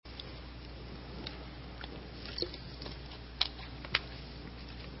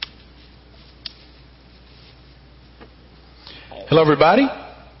Hello, everybody.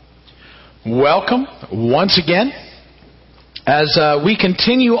 Welcome once again. As we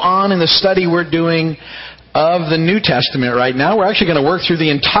continue on in the study we're doing of the New Testament right now, we're actually going to work through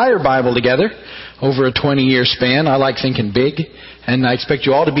the entire Bible together over a 20-year span. I like thinking big, and I expect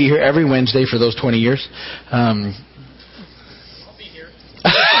you all to be here every Wednesday for those 20 years. I'll be here.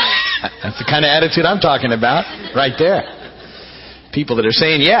 That's the kind of attitude I'm talking about right there. People that are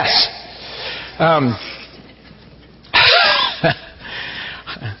saying yes.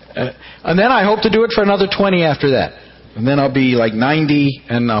 And then I hope to do it for another 20 after that. And then I'll be like 90,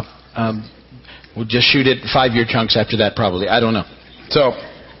 and we'll just shoot it 5-year chunks after that probably. I don't know. So,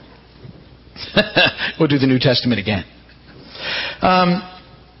 we'll do the New Testament again.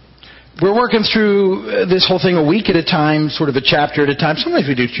 We're working through this whole thing a week at a time, sort of a chapter at a time. Sometimes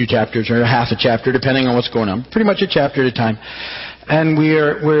we do 2 chapters or half a chapter, depending on what's going on. Pretty much a chapter at a time. And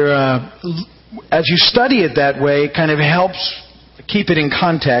we're as you study it that way, it kind of helps keep it in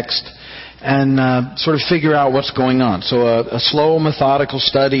context and sort of figure out what's going on. So a slow, methodical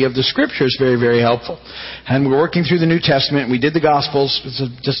study of the Scripture is very, very helpful. And we're working through the New Testament. We did the Gospels. It's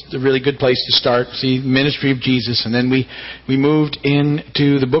just a really good place to start. See the ministry of Jesus. And then we moved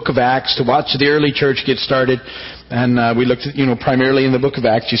into the book of Acts to watch the early church get started. And we looked at, primarily in the book of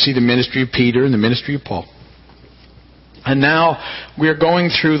Acts, you see the ministry of Peter and the ministry of Paul. And now we're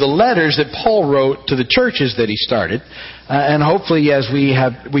going through the letters that Paul wrote to the churches that he started. And hopefully as we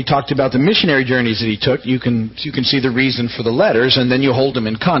talked about the missionary journeys that he took, you can see the reason for the letters, and then you hold them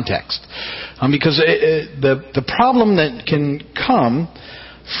in context. Because the problem that can come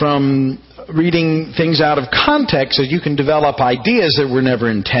from reading things out of context is you can develop ideas that were never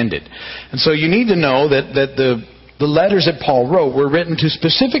intended. And so you need to know that the letters that Paul wrote were written to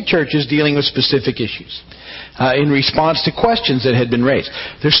specific churches dealing with specific issues in response to questions that had been raised.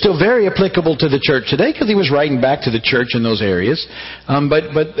 They're still very applicable to the church today because he was writing back to the church in those areas. But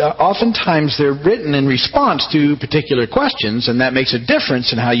oftentimes they're written in response to particular questions, and that makes a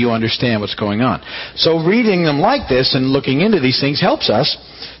difference in how you understand what's going on. So reading them like this and looking into these things helps us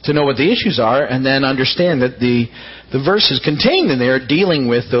to know what the issues are and then understand that the verses contained in there are dealing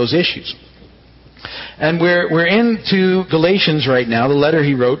with those issues. And we're into Galatians right now, the letter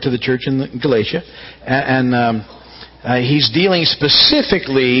he wrote to the church in Galatia. And he's dealing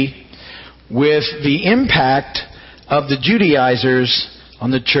specifically with the impact of the Judaizers on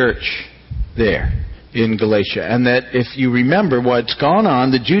the church there in Galatia. And that if you remember what's gone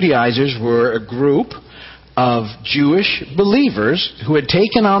on, the Judaizers were a group of Jewish believers who had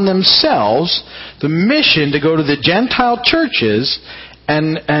taken on themselves the mission to go to the Gentile churches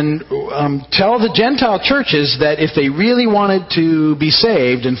and tell the Gentile churches that if they really wanted to be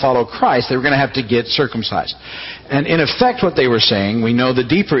saved and follow Christ, they were going to have to get circumcised. And in effect what they were saying, we know the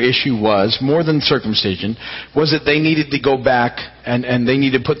deeper issue was, more than circumcision, was that they needed to go back and they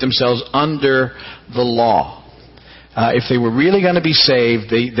needed to put themselves under the law. If they were really going to be saved,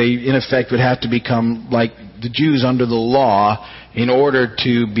 they in effect would have to become like the Jews under the law in order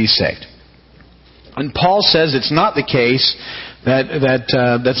to be saved. And Paul says it's not the case.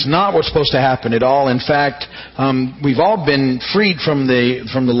 That's not what's supposed to happen at all. In fact, we've all been freed from the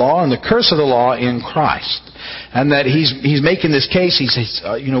law and the curse of the law in Christ. And that he's making this case. He says,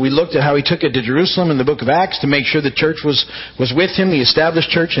 we looked at how he took it to Jerusalem in the book of Acts to make sure the church was with him, the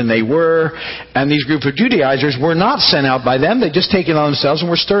established church, and they were. And these group of Judaizers were not sent out by them. They'd just taken it on themselves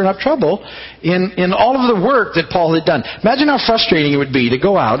and were stirring up trouble in all of the work that Paul had done. Imagine how frustrating it would be to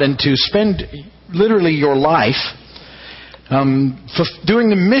go out and to spend literally your life for doing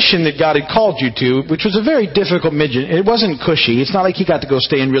the mission that God had called you to, which was a very difficult mission. It wasn't cushy. It's not like he got to go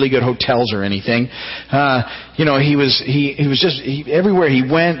stay in really good hotels or anything. He was just everywhere he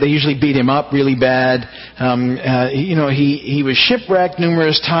went, they usually beat him up really bad. He was shipwrecked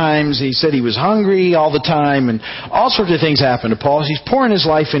numerous times. He said he was hungry all the time, and all sorts of things happened to Paul. He's pouring his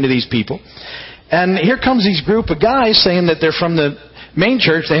life into these people. And here comes these group of guys saying that they're from the main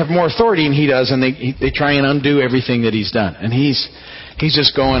church, they have more authority than he does, and they try and undo everything that he's done. And he's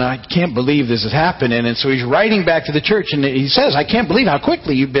just going, I can't believe this is happening. And so he's writing back to the church, and he says, I can't believe how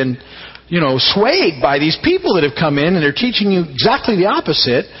quickly you've been, swayed by these people that have come in, and they're teaching you exactly the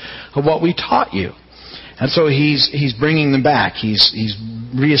opposite of what we taught you. And so he's bringing them back. He's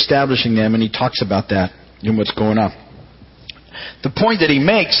reestablishing them, and he talks about that and what's going on. The point that he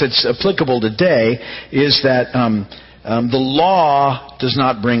makes that's applicable today is that the law does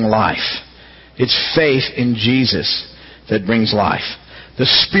not bring life. It's faith in Jesus that brings life.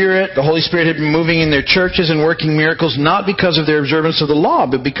 the Holy Spirit had been moving in their churches and working miracles, not because of their observance of the law,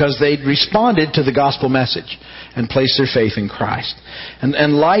 but because they'd responded to the gospel message and placed their faith in Christ.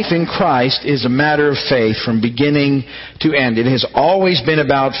 And life in Christ is a matter of faith from beginning to end. It has always been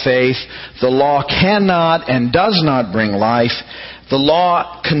about faith. The law cannot and does not bring life. The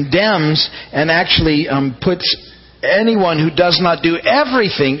law condemns and actually puts anyone who does not do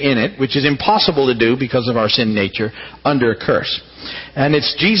everything in it, which is impossible to do because of our sin nature, under a curse. And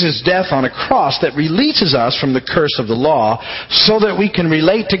it's Jesus' death on a cross that releases us from the curse of the law so that we can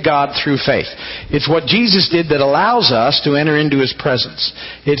relate to God through faith. It's what Jesus did that allows us to enter into His presence.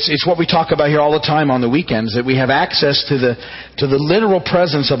 It's what we talk about here all the time on the weekends, that we have access to the literal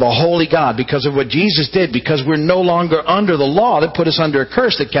presence of a holy God because of what Jesus did, because we're no longer under the law that put us under a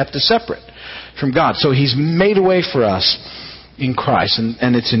curse that kept us separate from God. So He's made a way for us in Christ,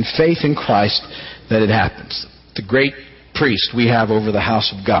 and it's in faith in Christ that it happens. The great priest we have over the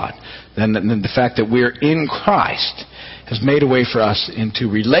house of God, and the fact that we're in Christ has made a way for us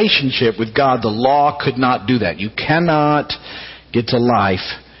into relationship with God. The law could not do that. You cannot get to life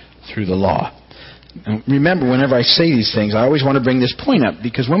through the law. And remember, whenever I say these things, I always want to bring this point up,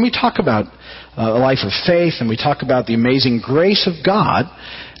 because when we talk about a life of faith and we talk about the amazing grace of God,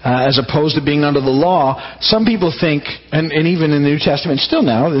 as opposed to being under the law, some people think, and even in the New Testament still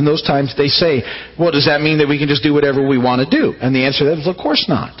now, in those times they say, well, does that mean that we can just do whatever we want to do? And the answer to that is, of course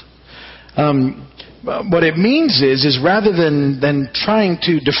not. What it means is rather than trying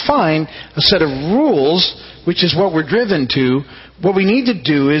to define a set of rules, which is what we're driven to, what we need to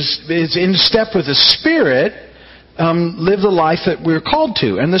do is in step with the Spirit, live the life that we're called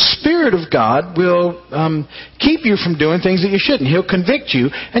to. And the Spirit of God will keep you from doing things that you shouldn't. He'll convict you,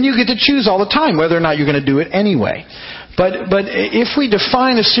 and you get to choose all the time whether or not you're going to do it anyway. But if we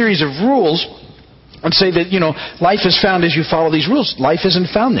define a series of rules and say that, life is found as you follow these rules, life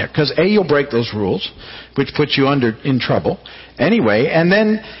isn't found there. Because A, you'll break those rules, which puts you in trouble anyway. And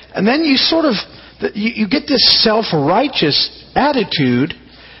then you sort of, you get this self-righteous attitude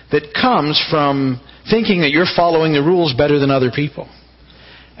that comes from thinking that you're following the rules better than other people.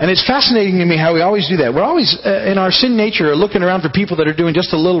 And it's fascinating to me how we always do that. We're always, in our sin nature, looking around for people that are doing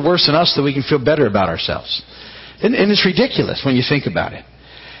just a little worse than us so we can feel better about ourselves. And it's ridiculous when you think about it.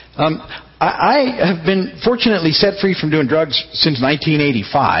 I have been fortunately set free from doing drugs since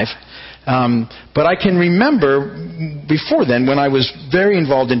 1985. But I can remember before then, when I was very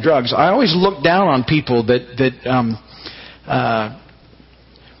involved in drugs, I always looked down on people that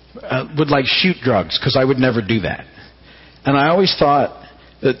would shoot drugs, because I would never do that. And I always thought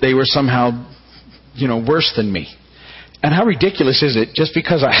that they were somehow, worse than me. And how ridiculous is it? Just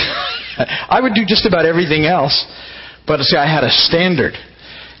because I would do just about everything else, but see, I had a standard.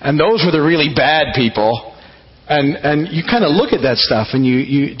 And those were the really bad people. And you kind of look at that stuff and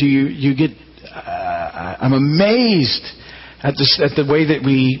you get, I'm amazed at the way that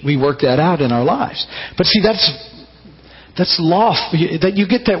we work that out in our lives. But see, that's law. That you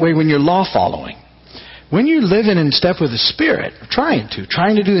get that way when you're law following. When you're living in step with the Spirit, trying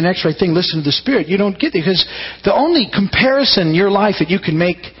to do the next right thing, listen to the Spirit, you don't get it, because the only comparison in your life that you can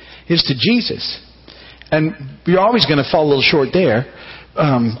make is to Jesus. And you're always going to fall a little short there,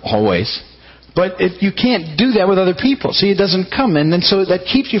 always. But you can't do that with other people. See, it doesn't come. And then so that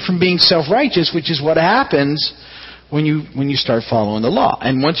keeps you from being self-righteous, which is what happens when you start following the law.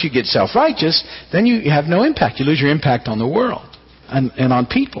 And once you get self-righteous, then you have no impact. You lose your impact on the world and on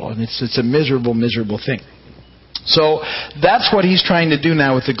people. And it's a miserable, miserable thing. So that's what he's trying to do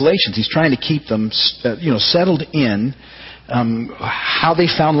now with the Galatians. He's trying to keep them settled in how they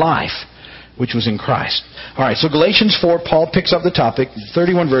found life, which was in Christ. All right, so Galatians 4, Paul picks up the topic,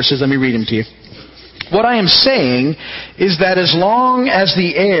 31 verses. Let me read them to you. What I am saying is that as long as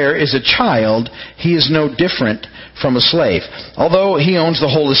the heir is a child, he is no different from a slave, although he owns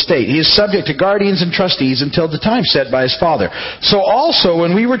the whole estate. He is subject to guardians and trustees until the time set by his father. So also,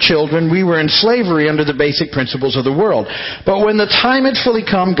 when we were children, we were in slavery under the basic principles of the world. But when the time had fully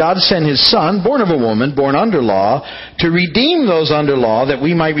come, God sent His Son, born of a woman, born under law, to redeem those under law, that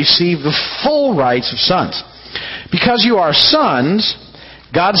we might receive the full rights of sons. Because you are sons,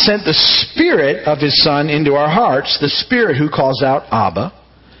 God sent the Spirit of His Son into our hearts, the Spirit who calls out, Abba,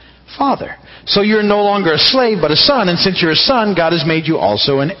 Father. So you're no longer a slave, but a son, and since you're a son, God has made you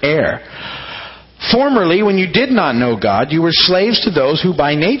also an heir. Formerly, when you did not know God, you were slaves to those who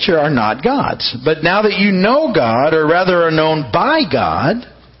by nature are not gods. But now that you know God, or rather are known by God,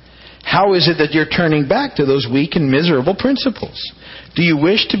 how is it that you're turning back to those weak and miserable principles? Do you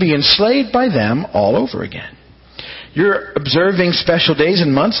wish to be enslaved by them all over again? You're observing special days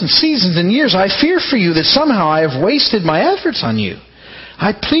and months and seasons and years. I fear for you that somehow I have wasted my efforts on you.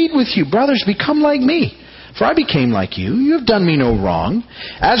 I plead with you, brothers, become like me. For I became like you. You have done me no wrong.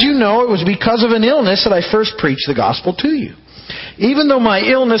 As you know, it was because of an illness that I first preached the gospel to you. Even though my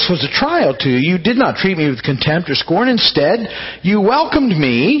illness was a trial to you, you did not treat me with contempt or scorn. Instead, you welcomed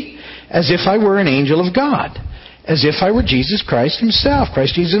me as if I were an angel of God, as if I were Jesus Christ himself.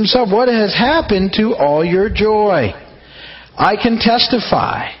 Christ Jesus himself. What has happened to all your joy? I can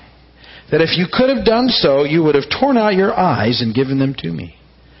testify that if you could have done so, you would have torn out your eyes and given them to me.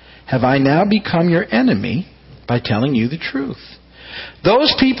 Have I now become your enemy by telling you the truth?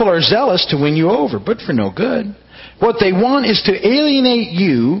 Those people are zealous to win you over, but for no good. What they want is to alienate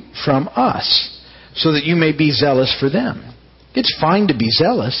you from us, so that you may be zealous for them. It's fine to be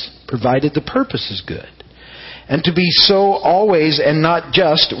zealous, provided the purpose is good. And to be so always and not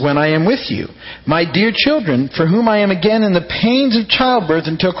just when I am with you. My dear children, for whom I am again in the pains of childbirth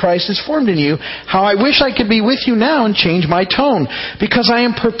until Christ is formed in you, how I wish I could be with you now and change my tone, because I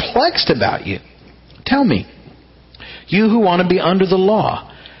am perplexed about you. Tell me, you who want to be under the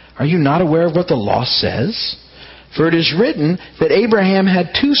law, are you not aware of what the law says? For it is written that Abraham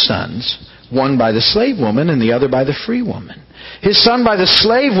had 2 sons, one by the slave woman and the other by the free woman. His son by the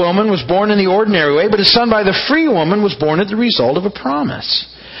slave woman was born in the ordinary way, but his son by the free woman was born as the result of a promise.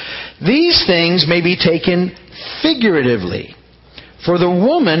 These things may be taken figuratively. For the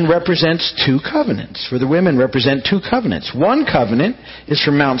woman represents 2 covenants. For the women represent 2 covenants. One covenant is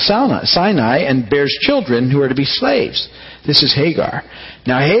from Mount Sinai and bears children who are to be slaves. This is Hagar.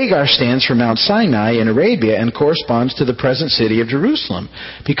 Now Hagar stands for Mount Sinai in Arabia and corresponds to the present city of Jerusalem,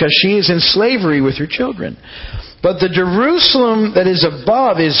 because she is in slavery with her children. But the Jerusalem that is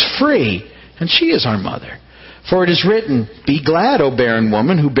above is free, and she is our mother. For it is written, Be glad, O barren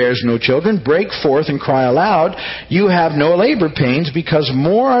woman who bears no children. Break forth and cry aloud. You have no labor pains, because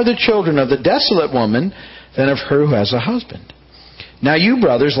more are the children of the desolate woman than of her who has a husband. Now you,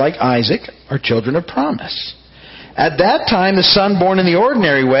 brothers, like Isaac, are children of promise. At that time, the son born in the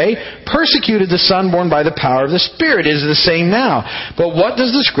ordinary way persecuted the son born by the power of the Spirit. It is the same now. But what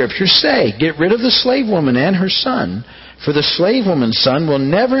does the Scripture say? Get rid of the slave woman and her son, for the slave woman's son will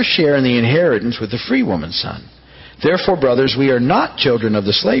never share in the inheritance with the free woman's son. Therefore, brothers, we are not children of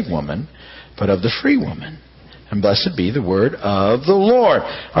the slave woman, but of the free woman. And blessed be the word of the Lord.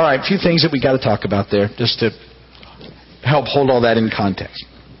 All right, a few things that we got to talk about there, just to help hold all that in context.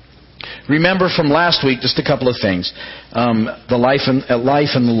 Remember from last week, just a couple of things. The life and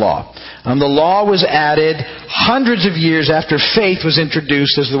the law. The law was added hundreds of years after faith was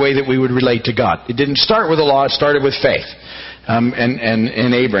introduced as the way that we would relate to God. It didn't start with the law, it started with faith.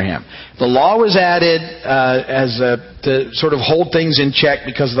 And Abraham. The law was added to sort of hold things in check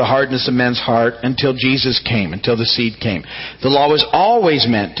because of the hardness of men's heart until Jesus came, until the seed came. The law was always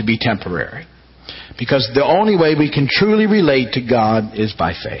meant to be temporary, because the only way we can truly relate to God is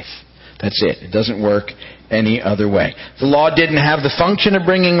by faith. That's it. It doesn't work any other way. The law didn't have the function of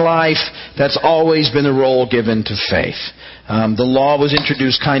bringing life. That's always been the role given to faith. The law was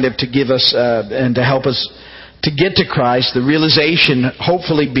introduced kind of to give us and to help us to get to Christ, the realization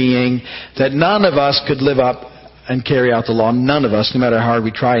hopefully being that none of us could live up and carry out the law. None of us, no matter how hard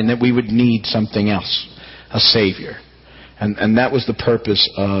we try, and that we would need something else, a Savior. And that was the purpose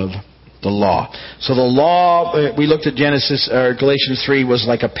of the law. So the law, we looked at Galatians 3, was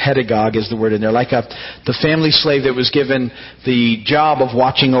like a pedagogue is the word in there, like the family slave that was given the job of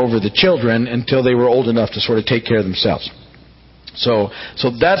watching over the children until they were old enough to sort of take care of themselves. So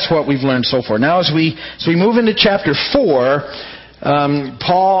that's what we've learned so far. Now as we move into chapter 4,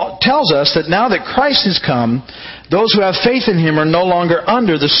 Paul tells us that now that Christ has come, those who have faith in Him are no longer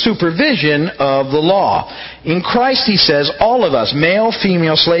under the supervision of the law. In Christ, he says, all of us, male,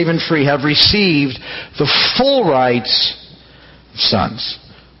 female, slave, and free, have received the full rights of sons,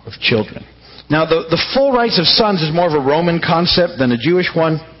 of children. Now, the full rights of sons is more of a Roman concept than a Jewish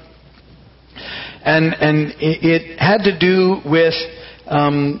one. And it had to do with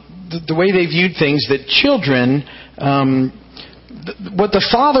the way they viewed things, that children, what the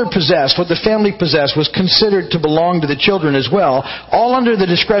father possessed, what the family possessed, was considered to belong to the children as well, all under the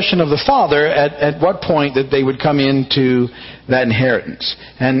discretion of the father at what point that they would come into that inheritance.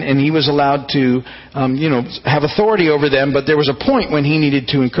 And he was allowed to have authority over them, but there was a point when he needed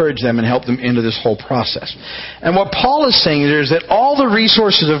to encourage them and help them into this whole process. And what Paul is saying there is that all the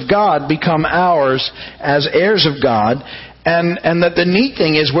resources of God become ours as heirs of God, and that the neat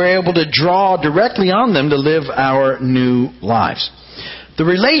thing is we're able to draw directly on them to live our new lives. The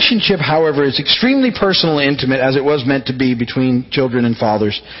relationship, however, is extremely personal and intimate, as it was meant to be between children and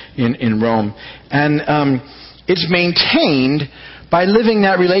fathers in Rome. And it's maintained by living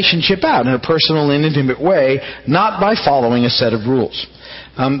that relationship out in a personal and intimate way, not by following a set of rules.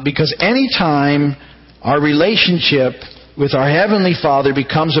 Because anytime our relationship with our Heavenly Father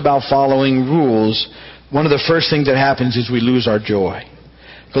becomes about following rules, one of the first things that happens is we lose our joy.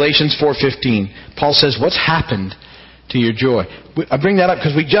 Galatians 4:15, Paul says, what's happened to your joy? I bring that up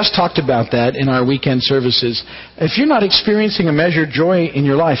because we just talked about that in our weekend services. If you're not experiencing a measured joy in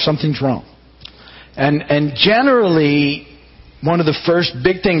your life, something's wrong. And generally, one of the first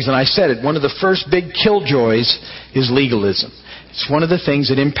big things, and I said it, one of the first big killjoys is legalism. It's one of the things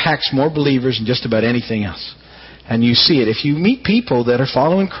that impacts more believers than just about anything else. And you see it. If you meet people that are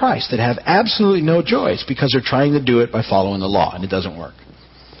following Christ that have absolutely no joy, it's because they're trying to do it by following the law, and it doesn't work.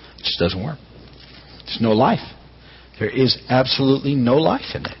 It just doesn't work. There's no life. There is absolutely no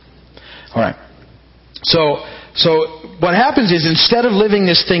life in it. All right. So what happens is, instead of living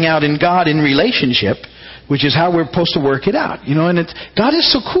this thing out in God in relationship, which is how we're supposed to work it out, and God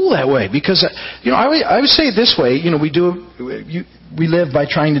is so cool that way, because I would say it this way, we live by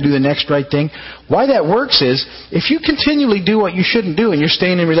trying to do the next right thing. Why that works is, if you continually do what you shouldn't do and you're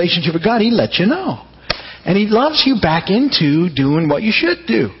staying in relationship with God, He lets you know, and He loves you back into doing what you should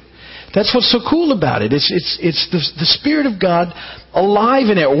do. That's what's so cool about it. It's the Spirit of God alive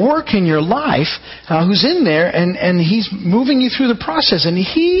and at work in your life, who's in there, and He's moving you through the process, and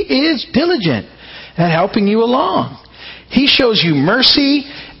He is diligent at helping you along. He shows you mercy,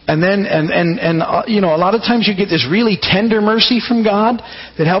 and then a lot of times you get this really tender mercy from God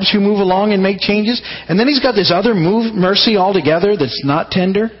that helps you move along and make changes, and then He's got this other mercy altogether that's not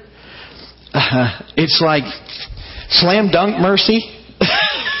tender. It's like slam dunk mercy.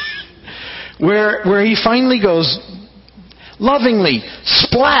 Where He finally goes, lovingly,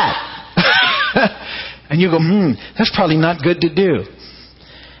 splat! And you go, that's probably not good to do.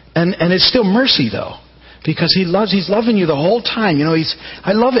 And it's still mercy, though. Because He's loving you the whole time.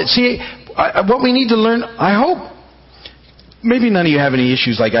 I love it. See, what we need to learn, I hope, maybe none of you have any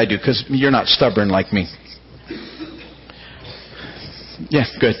issues like I do, because you're not stubborn like me. Yeah,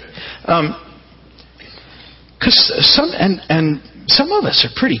 good. Because some of us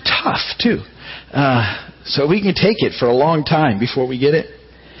are pretty tough, too. So we can take it for a long time before we get it.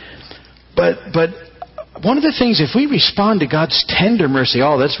 But one of the things, if we respond to God's tender mercy,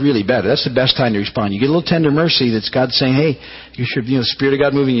 that's really better. That's the best time to respond. You get a little tender mercy that's God saying, hey, you should, the Spirit of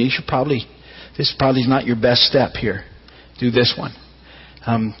God moving you, this probably is not your best step here. Do this one.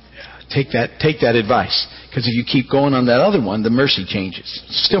 Take that advice. Because if you keep going on that other one, the mercy changes.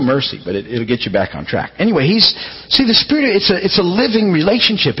 It's still mercy, but it'll get you back on track. Anyway, the Spirit, it's a living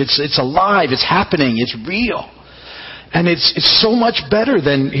relationship. It's alive. It's happening. It's real. And it's so much better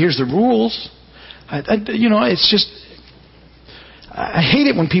than, here's the rules. It's just, I hate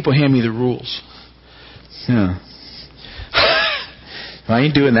it when people hand me the rules. Yeah. I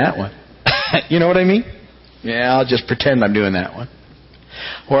ain't doing that one. You know what I mean? Yeah, I'll just pretend I'm doing that one.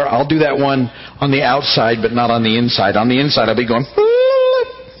 Or I'll do that one on the outside, but not on the inside. On the inside, I'll be going,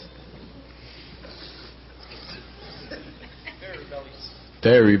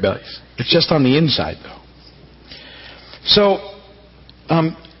 Very rebellious. It's just on the inside, though. So,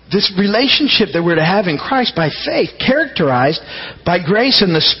 this relationship that we're to have in Christ by faith, characterized by grace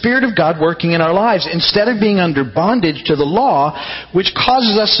and the Spirit of God working in our lives, instead of being under bondage to the law, which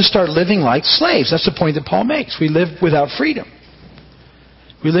causes us to start living like slaves. That's the point that Paul makes. We live without freedom.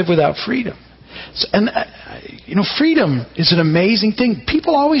 We live without freedom. Freedom is an amazing thing.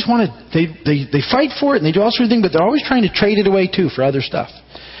 People always want to, they fight for it and they do all sorts of things, but they're always trying to trade it away too for other stuff.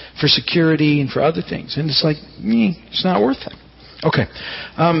 For security and for other things. And it's like, it's not worth it. Okay.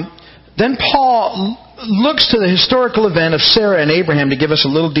 Then Paul looks to the historical event of Sarah and Abraham to give us a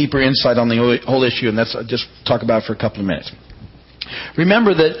little deeper insight on the whole issue, and that's just talk about it for a couple of minutes.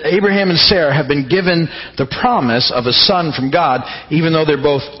 Remember that Abraham and Sarah have been given the promise of a son from God, even though they're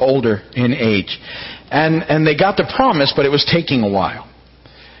both older in age. And they got the promise, but it was taking a while.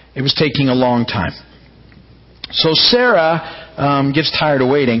 It was taking a long time. So Sarah gets tired of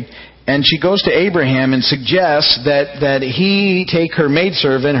waiting, and she goes to Abraham and suggests that he take her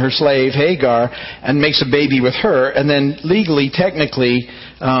maidservant, her slave, Hagar, and makes a baby with her, and then legally, technically,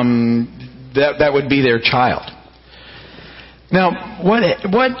 that would be their child. Now, what in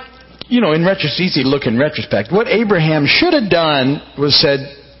retrospect, it's easy to look in retrospect. What Abraham should have done was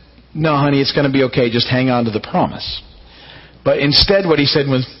said, no, honey, it's going to be okay. Just hang on to the promise. But instead what he said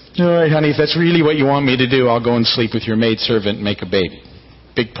was, all right, honey, if that's really what you want me to do, I'll go and sleep with your maidservant and make a baby.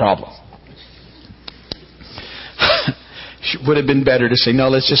 Big problem. Would have been better to say, no,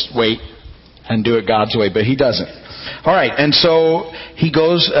 let's just wait and do it God's way. But he doesn't. All right, and so he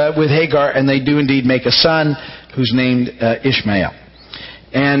goes with Hagar, and they do indeed make a son who's named Ishmael.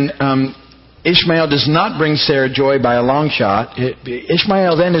 And Ishmael does not bring Sarah joy by a long shot.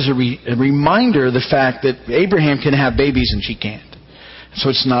 Ishmael then is a reminder of the fact that Abraham can have babies and she can't. So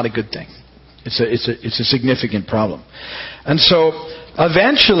it's not a good thing. It's a significant problem. And so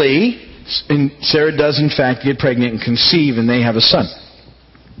eventually, Sarah does in fact get pregnant and conceive, and they have a son.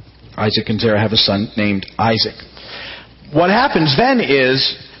 Isaac and Sarah have a son named Isaac. What happens then is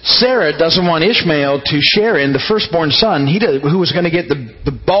Sarah doesn't want Ishmael to share in the firstborn son, who was going to get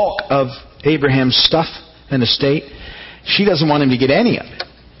the bulk of Abraham's stuff and estate. She doesn't want him to get any of it.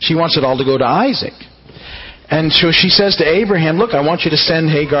 She wants it all to go to Isaac. And so she says to Abraham, look, I want you to send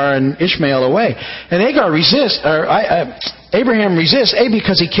Hagar and Ishmael away. And Abraham resists,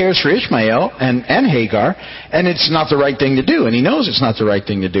 because he cares for Ishmael and Hagar, and it's not the right thing to do. And he knows it's not the right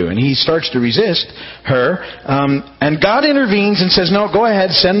thing to do. And he starts to resist her. And God intervenes and says, no, go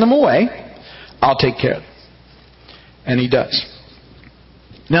ahead, send them away. I'll take care of them. And he does.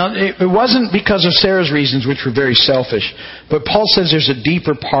 Now, it wasn't because of Sarah's reasons, which were very selfish, but Paul says there's a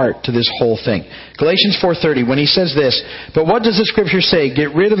deeper part to this whole thing. Galatians 4:30, when he says this, but what does the Scripture say?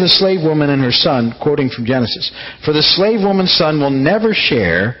 Get rid of the slave woman and her son, quoting from Genesis. For the slave woman's son will never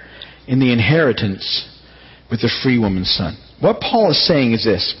share in the inheritance with the free woman's son. What Paul is saying is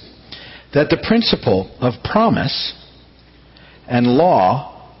this, that the principle of promise and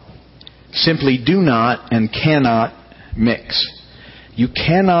law simply do not and cannot mix. You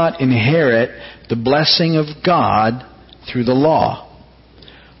cannot inherit the blessing of God through the law.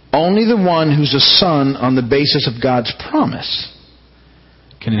 Only the one who's a son on the basis of God's promise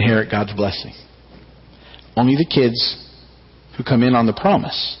can inherit God's blessing. Only the kids who come in on the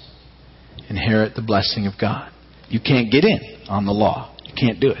promise inherit the blessing of God. You can't get in on the law. You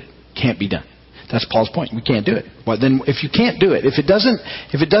can't do it. It can't be done. That's Paul's point. We can't do it. Well, then, if you can't do it, if it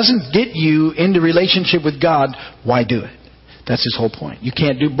doesn't get you into relationship with God, why do it? That's his whole point. You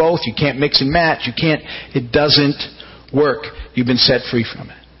can't do both. You can't mix and match. It doesn't work. You've been set free from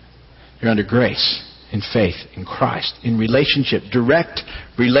it. You're under grace, in faith, in Christ, in relationship, direct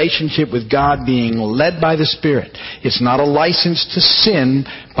relationship with God, being led by the Spirit. It's not a license to sin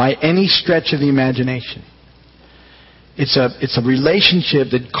by any stretch of the imagination. It's a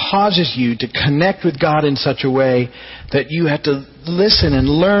relationship that causes you to connect with God in such a way that you have to listen and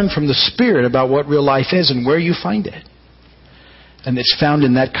learn from the Spirit about what real life is and where you find it. And it's found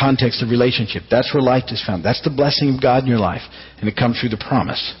in that context of relationship. That's where life is found. That's the blessing of God in your life. And it comes through the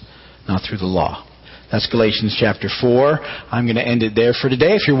promise, not through the law. That's Galatians chapter 4. I'm going to end it there for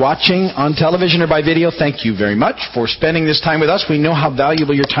today. If you're watching on television or by video, thank you very much for spending this time with us. We know how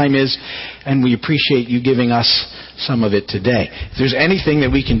valuable your time is, and we appreciate you giving us some of it today. If there's anything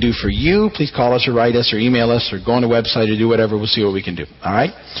that we can do for you, please call us or write us or email us or go on the website or do whatever. We'll see what we can do. All right?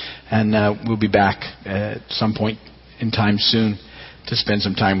 And we'll be back at some point in time soon to spend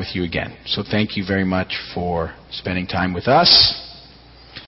some time with you again. So thank you very much for spending time with us.